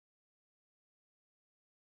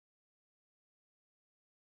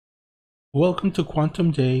Welcome to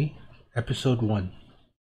Quantum Day, Episode 1.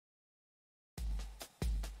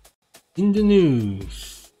 In the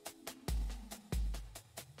news,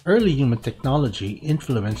 early human technology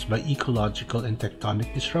influenced by ecological and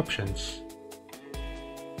tectonic disruptions.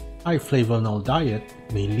 High flavanol diet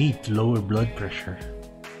may lead to lower blood pressure.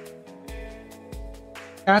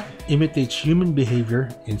 Cat imitates human behavior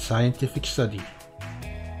in scientific study.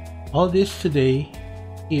 All this today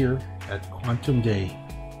here at Quantum Day.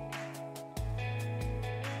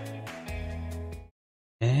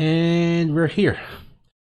 And we're here.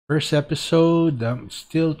 First episode. I'm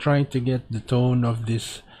still trying to get the tone of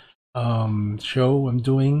this show I'm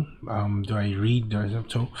doing. Do I read?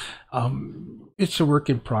 So it's a work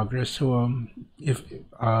in progress. So if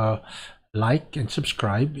like and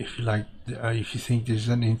subscribe if you like. If you think this is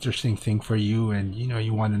an interesting thing for you, and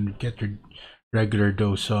you want to get your regular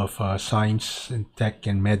dose of science and tech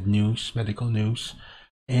and medical news,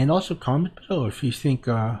 and also comment below if you think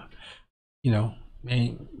you know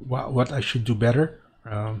what I should do better.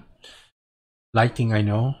 Lighting, I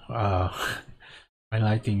know. My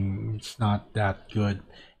lighting is not that good.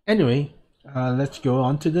 Anyway, let's go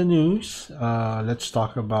on to the news. Let's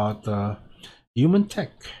talk about human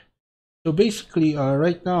tech. So basically,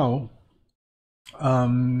 right now,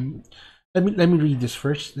 um, let me read this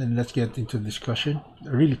first, and let's get into discussion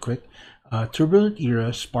really quick. Turbulent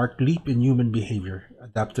era sparked leap in human behavior,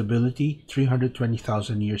 adaptability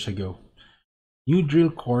 320,000 years ago. New drill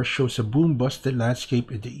core shows a boom-busted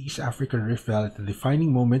landscape in the East African Rift Valley at a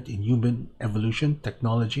defining moment in human evolution,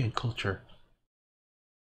 technology, and culture.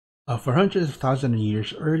 For hundreds of thousands of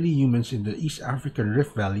years, early humans in the East African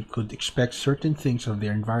Rift Valley could expect certain things of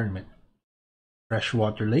their environment.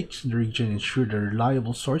 Freshwater lakes in the region ensured a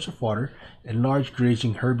reliable source of water, and large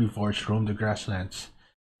grazing herbivores roamed the grasslands.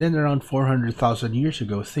 Then, around 400,000 years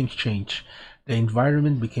ago, things changed. The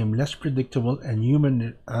environment became less predictable, and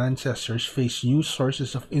human ancestors faced new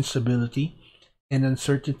sources of instability and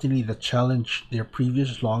uncertainty that challenged their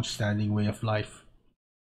previous long-standing way of life.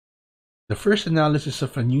 The first analysis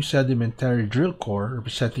of a new sedimentary drill core,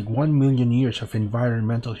 representing 1 million years of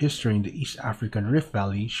environmental history in the East African Rift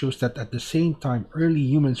Valley, shows that at the same time early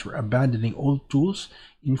humans were abandoning old tools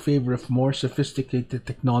in favor of more sophisticated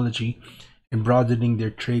technology and broadening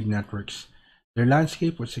their trade networks. Their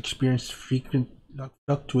landscape was experienced frequent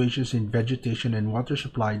fluctuations in vegetation and water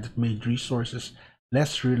supply that made resources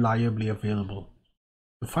less reliably available.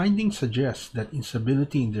 The findings suggest that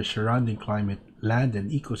instability in their surrounding climate, land, and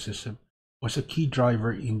ecosystem was a key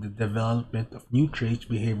driver in the development of new traits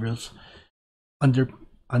behaviors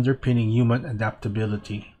underpinning human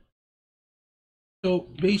adaptability. So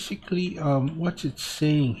basically, what it's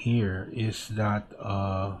saying here is that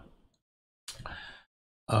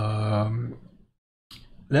um,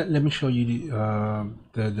 let me show you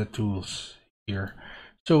the tools here.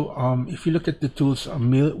 So if you look at the tools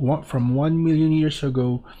from 1 million years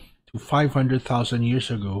ago to 500,000 years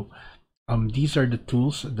ago, these are the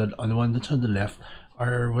tools that on the one that's on the left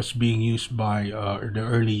was being used by the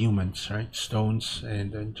early humans, right? Stones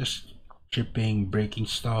and just chipping, breaking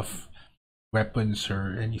stuff, weapons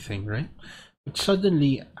or anything, right? But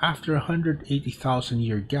suddenly, after 180,000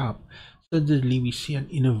 year gap, suddenly we see an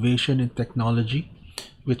innovation in technology,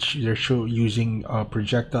 which they're using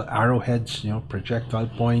projectile arrowheads, projectile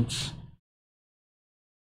points,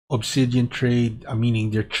 obsidian trade,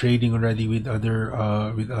 meaning they're trading already with other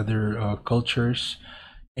cultures,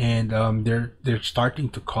 and they're starting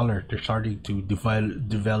to color. They're starting to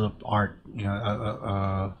develop art,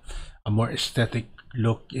 a more aesthetic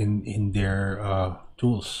look in their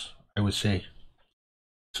tools, I would say.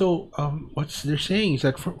 So what they're saying is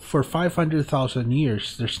that for 500,000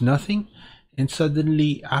 years, there's nothing, and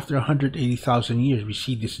suddenly after 180,000 years, we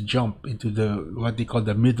see this jump into the what they call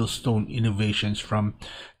the middle stone innovations from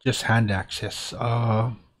just hand access.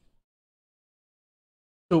 So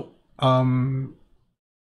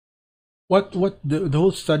what the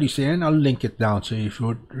whole study say, and I'll link it down. So if you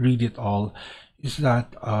would read it all, is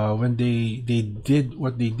that when they did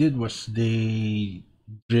what they did was they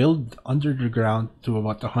drilled under the ground to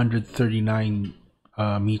about 139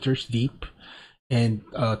 meters deep, and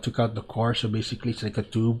took out the core. So basically, it's like a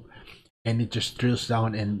tube, and it just drills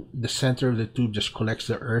down, and the center of the tube just collects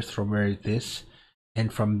the earth from where it is,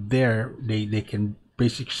 and from there they can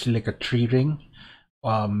basically see like a tree ring.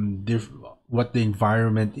 What the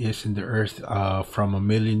environment is in the earth from a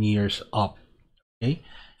million years up. Okay,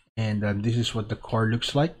 and this is what the core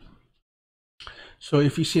looks like. So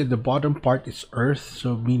if you see at the bottom part, it's earth,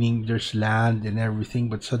 so meaning there's land and everything,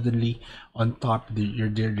 but suddenly on top,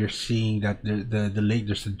 you're seeing that the lake,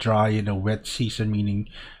 there's a dry and a wet season, meaning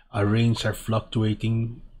rains are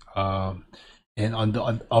fluctuating And on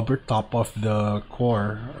the upper top of the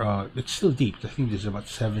core, it's still deep. I think there's about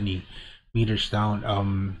 70 meters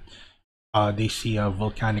down. They see a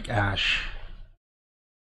volcanic ash.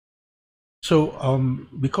 So,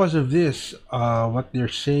 because of this, what they're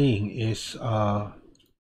saying is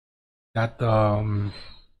that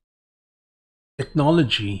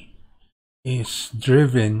technology is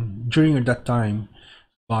driven during that time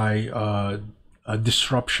by a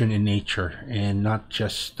disruption in nature, and not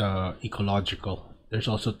just ecological. There's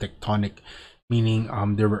also tectonic, meaning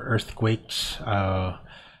there were earthquakes. As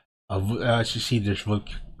you see, there's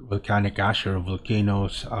volcanic ash or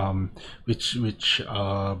volcanoes, which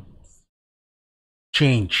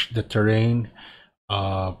change the terrain,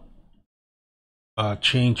 uh,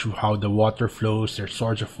 change how the water flows. Their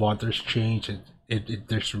source of waters change.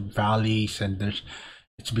 There's valleys, and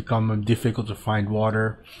it's become difficult to find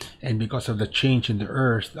water, and because of the change in the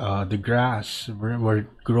earth, the grass were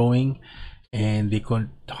growing, and they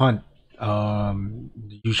couldn't hunt.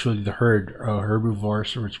 Usually, the herd,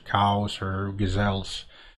 herbivores, which cows or gazelles,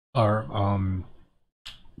 are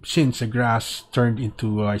since the grass turned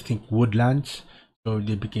into I think woodlands, so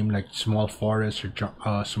they became like small forests or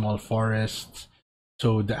small forests.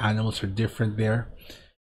 So the animals are different there.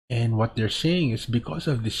 And what they're saying is because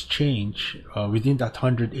of this change, within that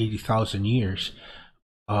 180,000 years,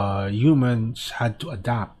 humans had to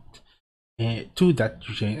adapt to that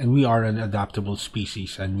change. And we are an adaptable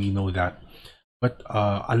species, and we know that. But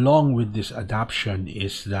along with this adaptation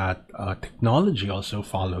is that technology also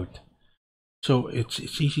followed. So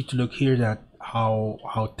it's easy to look here that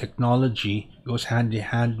how technology goes hand in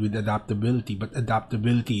hand with adaptability, but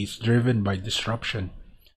adaptability is driven by disruption,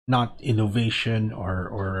 not innovation,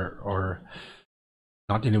 or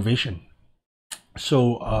not innovation.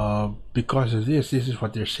 So because of this is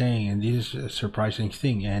what they're saying, and this is a surprising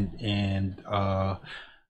thing. And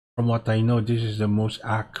from what I know, this is the most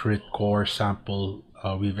accurate core sample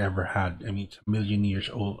we've ever had. I mean, it's a million years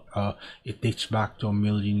old. It dates back to a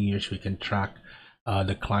million years. We can track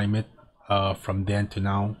the climate from then to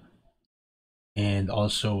now, and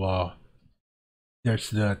also there's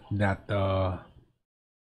that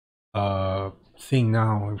thing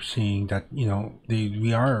now. I'm seeing that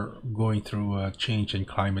we are going through a change in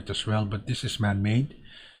climate as well, but this is man-made.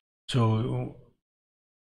 So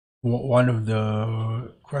one of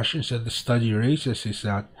the questions that the study raises is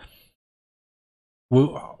that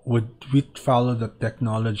would we follow the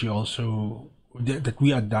technology also, that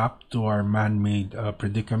we adapt to our man-made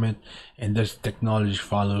predicament, and does technology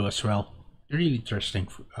follow as well? Really interesting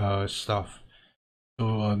stuff.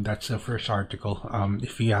 So that's the first article.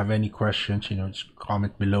 If you have any questions, just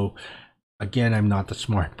comment below. Again, I'm not a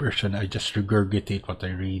smart person. I just regurgitate what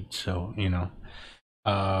I read. So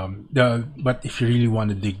but if you really want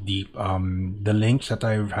to dig deep, the links that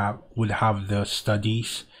I have would have the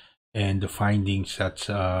studies and the findings that's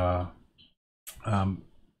um,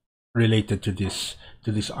 related to this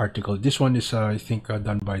article. This one is I think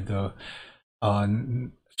done by the uh,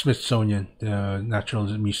 Smithsonian, the Natural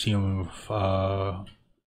Museum of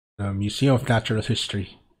the Museum of Natural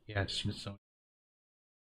History. Yeah, Smithsonian.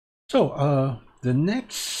 So the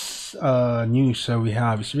next news we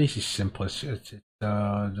have is basically simple. It's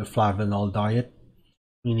the flavanol diet,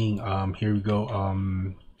 meaning here we go.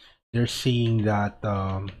 They're seeing that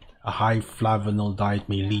a high flavanol diet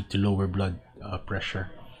may lead to lower blood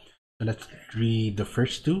pressure. So let's read the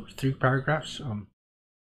first three paragraphs.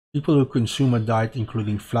 People who consume a diet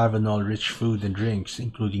including flavanol-rich food and drinks,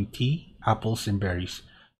 including tea, apples, and berries,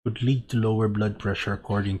 would lead to lower blood pressure,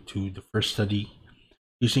 according to the first study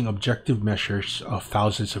using objective measures of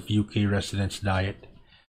thousands of UK residents' diet.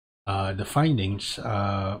 The findings,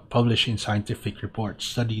 published in Scientific Reports,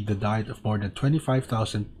 studied the diet of more than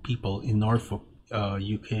 25,000 people in Norfolk,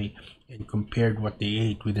 UK, and compared what they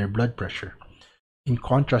ate with their blood pressure. In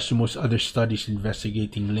contrast to most other studies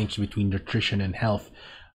investigating links between nutrition and health,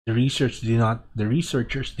 the researchers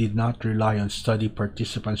did not rely on study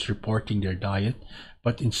participants reporting their diet,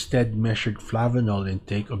 but instead measured flavanol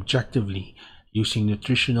intake objectively using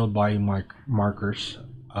nutritional biomarkers,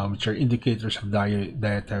 which are indicators of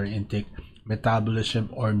dietary intake, metabolism,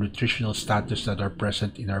 or nutritional status that are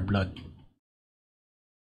present in our blood.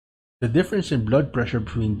 The difference in blood pressure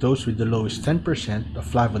between those with the lowest 10% of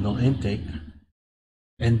flavanol intake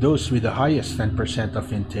and those with the highest 10%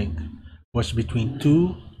 of intake was between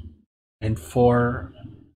 2 and 4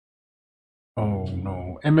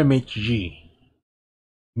 mmHg,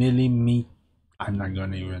 millimeter. I'm not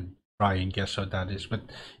gonna even try and guess what that is, but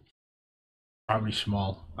probably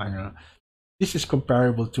small. I don't know. This is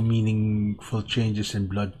comparable to meaningful changes in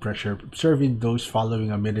blood pressure observed in those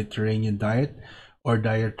following a Mediterranean diet, or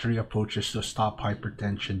dietary approaches to stop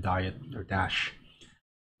hypertension diet or DASH.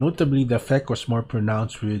 Notably, the effect was more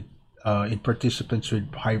pronounced in participants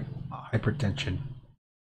with hypertension.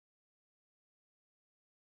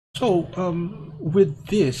 So, with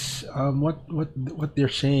this, what they're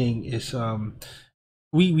saying is,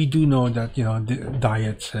 we do know that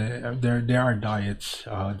diets, there are diets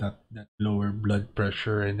that lower blood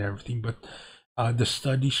pressure and everything, but the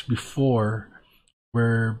studies before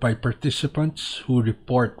were by participants who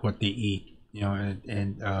report what they eat,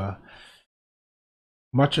 and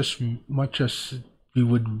much as much as we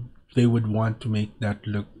would they would want to make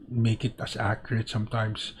it as accurate,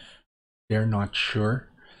 sometimes they're not sure.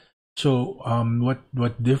 So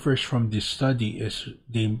what differs from this study is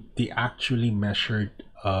they actually measured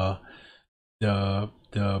the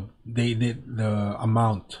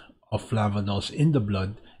amount of flavanols in the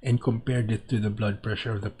blood and compared it to the blood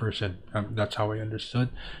pressure of the person. That's how I understood.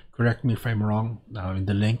 Correct me if I'm wrong. In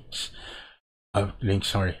the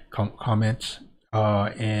comments.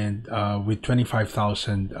 And with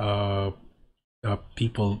 25,000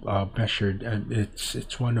 people measured, and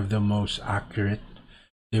it's one of the most accurate,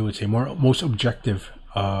 they would say, most objective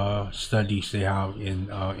studies they have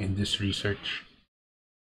in this research.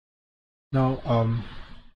 Now,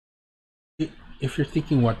 if you're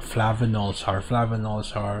thinking what flavanols are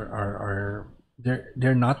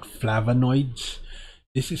they're not flavonoids.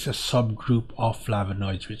 This is a subgroup of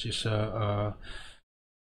flavonoids, which is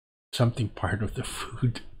something part of the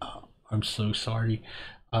food. I'm so sorry.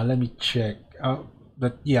 Let me check.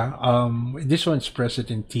 But yeah, this one's present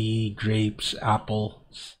in tea, grapes,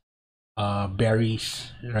 apples,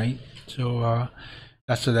 berries, right? So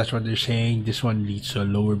that's what they're saying. This one leads to a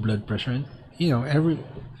lower blood pressure. And,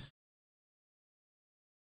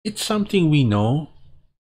 it's something we know,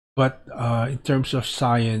 but in terms of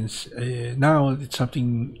science, now it's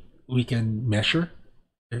something we can measure,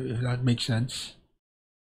 if that makes sense.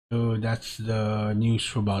 So that's the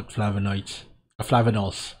news about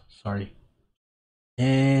flavanols. Sorry.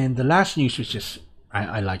 And the last news, which is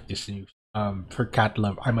I like this news. For cat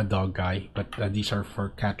love, I'm a dog guy, but these are for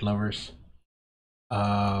cat lovers.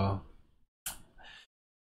 Cat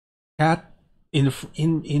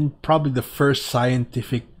in probably the first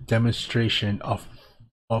scientific demonstration of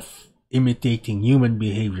imitating human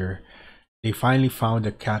behavior, they finally found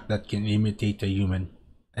a cat that can imitate a human.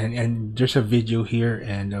 And there's a video here,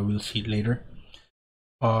 and we'll see it later.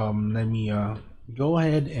 Let me go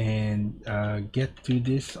ahead and get to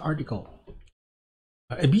this article.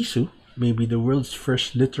 Ebisu may be the world's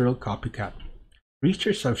first literal copycat.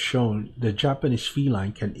 Researchers have shown the Japanese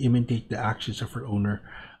feline can imitate the actions of her owner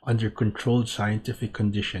under controlled scientific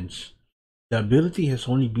conditions. The ability has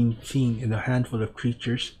only been seen in a handful of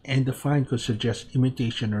creatures, and the find could suggest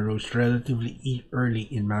imitation arose relatively early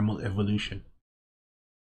in mammal evolution.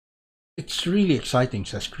 It's really exciting,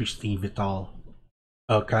 says Christine Vital,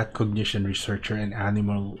 a cat cognition researcher and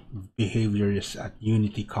animal behaviorist at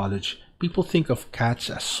Unity College. People think of cats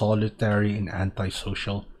as solitary and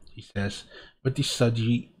antisocial, he says, but this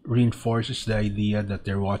study reinforces the idea that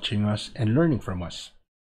they're watching us and learning from us.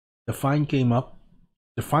 The find came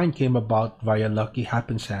about via lucky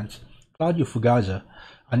happenstance. Claudio Fugaza,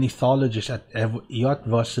 an ethologist at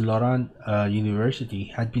Eötvös-Loránd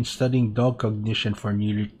University, had been studying dog cognition for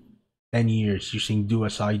nearly 10 years using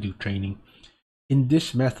do-as-I-do training. In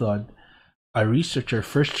this method, a researcher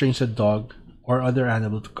first trains a dog or other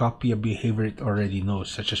animal to copy a behavior it already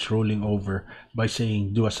knows, such as rolling over, by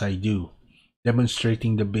saying "do as I do,"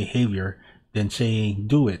 demonstrating the behavior, then saying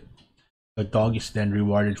 "do it." The dog is then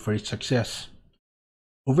rewarded for its success.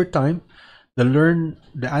 Over time,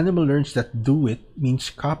 the animal learns that "do it" means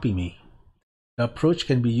 "copy me." The approach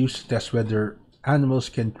can be used to test whether animals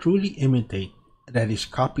can truly imitate, that is,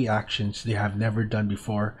 copy actions they have never done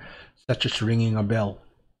before, such as ringing a bell.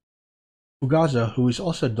 Fugaza, who is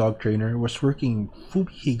also a dog trainer, was working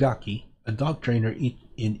Fubi Higaki, a dog trainer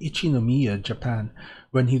in Ichinomiya, Japan,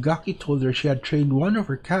 when Higaki told her she had trained one of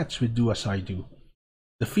her cats with "do as I do."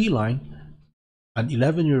 The feline, an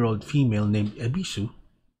 11-year-old female named Ebisu,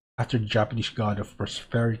 after the Japanese god of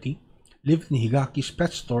prosperity, lived in Higaki's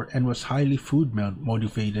pet store and was highly food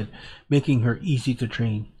motivated, making her easy to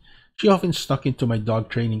train. She often snuck into my dog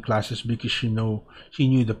training classes because she knew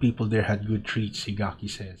the people there had good treats, Higaki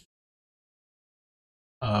says.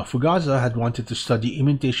 Fugaza had wanted to study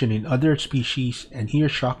imitation in other species, and here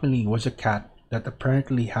shockingly was a cat that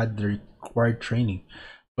apparently had the required training,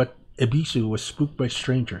 but Ebisu was spooked by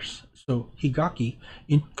strangers. So Higaki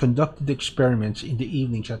conducted experiments in the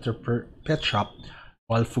evenings at her pet shop,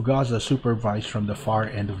 while Fugaza supervised from the far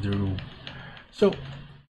end of the room. So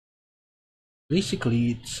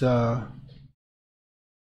basically,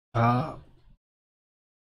 Uh,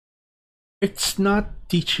 it's not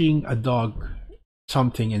teaching a dog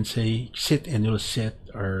something and say sit and it'll sit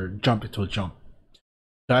or jump it will jump.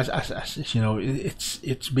 So as you know, it's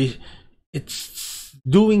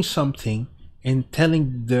doing something and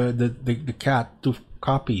telling the cat to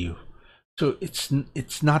copy you. So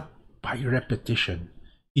it's not by repetition.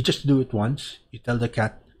 You just do it once. You tell the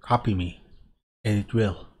cat copy me, and it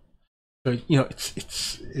will. So you know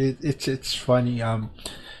it's funny.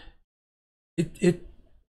 It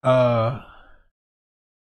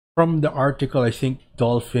From the article, I think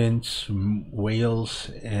dolphins, whales,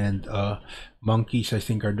 and monkeys, I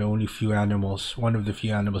think, are the only few animals, one of the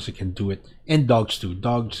few animals that can do it. And dogs, too.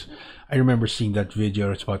 Dogs, I remember seeing that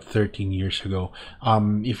video, it's about 13 years ago.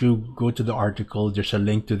 If you go to the article, there's a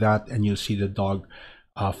link to that, and you'll see the dog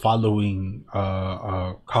following,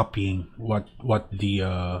 copying what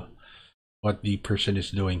the person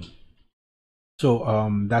is doing.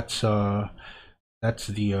 So that's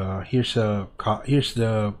the here's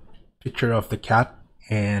the picture of the cat,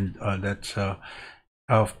 and that's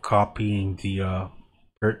of copying the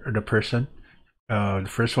person. The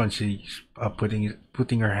first one, she's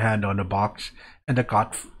putting her hand on the box, and the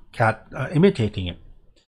cat imitating it.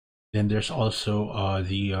 Then there's also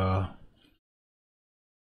the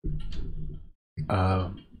uh,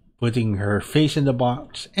 putting her face in the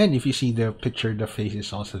box, and if you see the picture, the face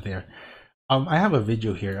is also there. I have a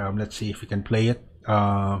video here. Let's see if we can play it.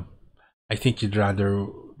 I think you'd rather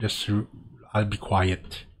just I'll be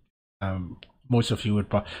quiet. Um, Most of you would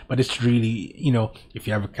probably, but it's really, if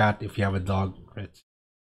you have a cat, if you have a dog, it's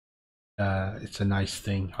a nice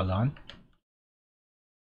thing. Hold on.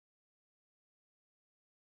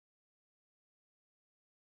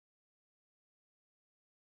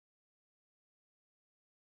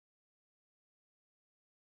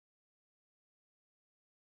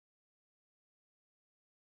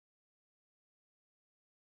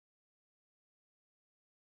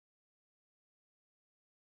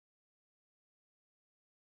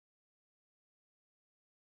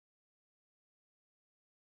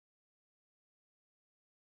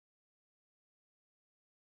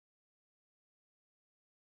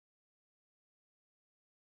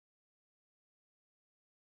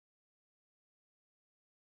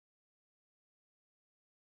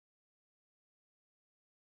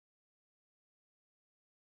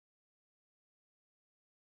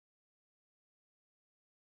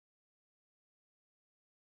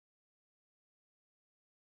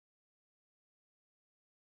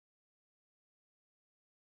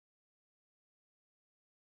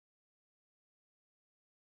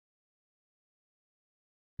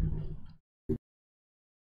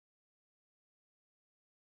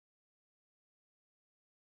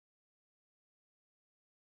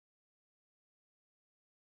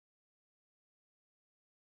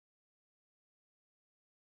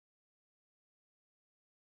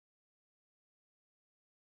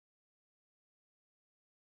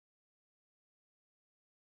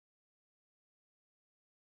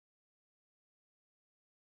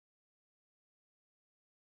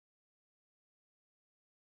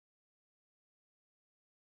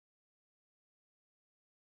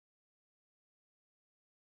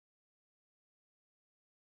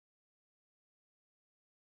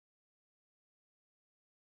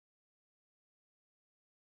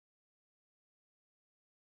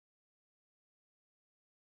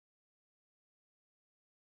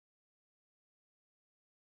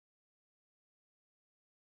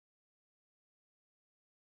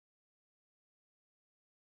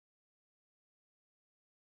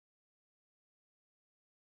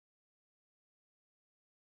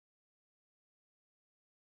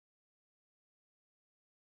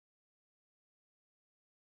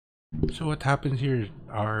 So what happens here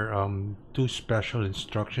are two special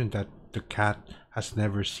instructions that the cat has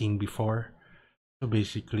never seen before. So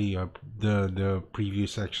basically, the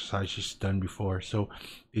previous exercise she's done before. So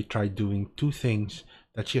they tried doing two things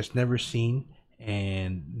that she has never seen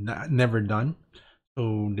and never done.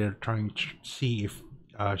 So they're trying to see if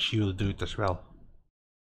she will do it as well.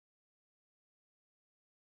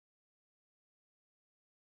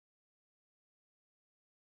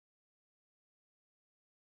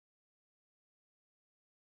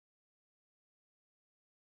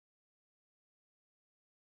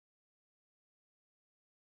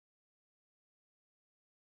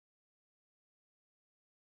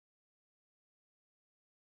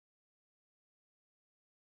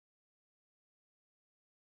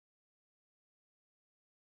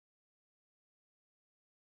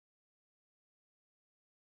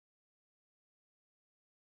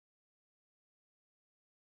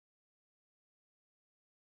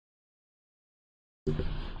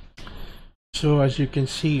 So as you can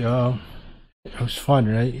see, it was fun,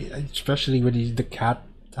 right? Especially when the cat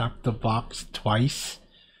tapped the box twice.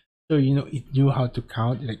 So it knew how to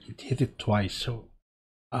count. Like it hit it twice. So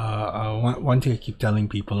one thing I keep telling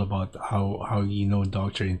people about how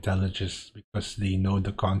dogs are intelligent because they know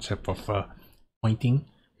the concept of pointing.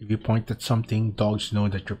 If you point at something, dogs know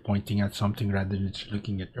that you're pointing at something rather than just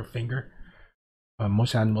looking at your finger.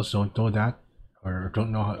 Most animals don't know that, or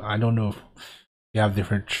don't know. I don't know if they have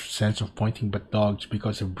different sense of pointing, but dogs,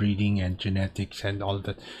 because of breeding and genetics and all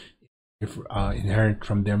that, if inherent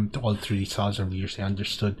from them to all through these thousands of years, they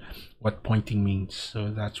understood what pointing means.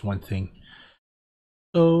 So that's one thing.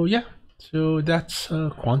 So yeah, so that's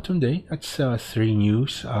Quantum Day. That's three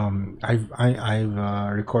news. I've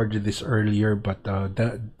recorded this earlier, but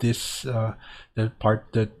the part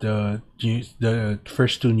that the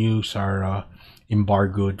first two news are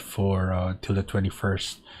embargoed for till the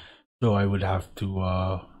 21st. So I would have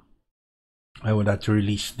to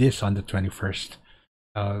release this on the 21st,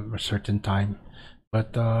 a certain time.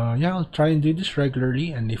 But yeah, I'll try and do this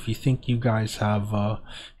regularly. And if you think you guys have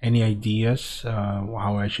any ideas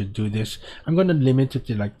how I should do this, I'm gonna limit it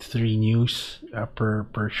to like three news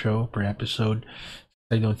per show, per episode.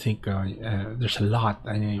 I don't think there's a lot.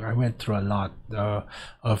 I went through a lot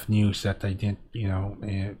of news that I didn't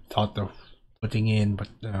thought of putting in, but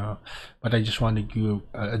I just want to give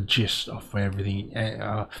a gist of everything.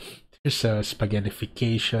 There's a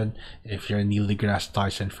spaghettification. If you're a Neil deGrasse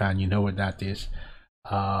Tyson fan, you know what that is.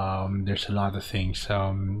 There's a lot of things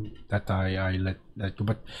that I let go,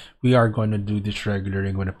 but we are going to do this regularly.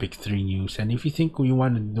 I'm going to pick three news, and if you think you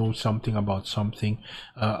want to know something about something,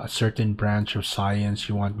 a certain branch of science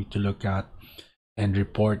you want me to look at and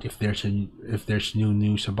report, if there's new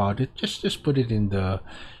news about it, just put it in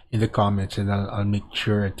the comments, and I'll make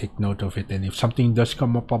sure I take note of it, and if something does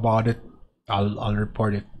come up about it, I'll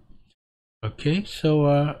report it. Okay,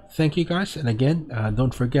 so thank you guys, and again,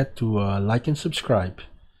 don't forget to like and subscribe,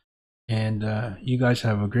 and you guys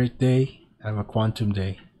have a great day. Have a quantum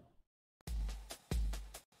day.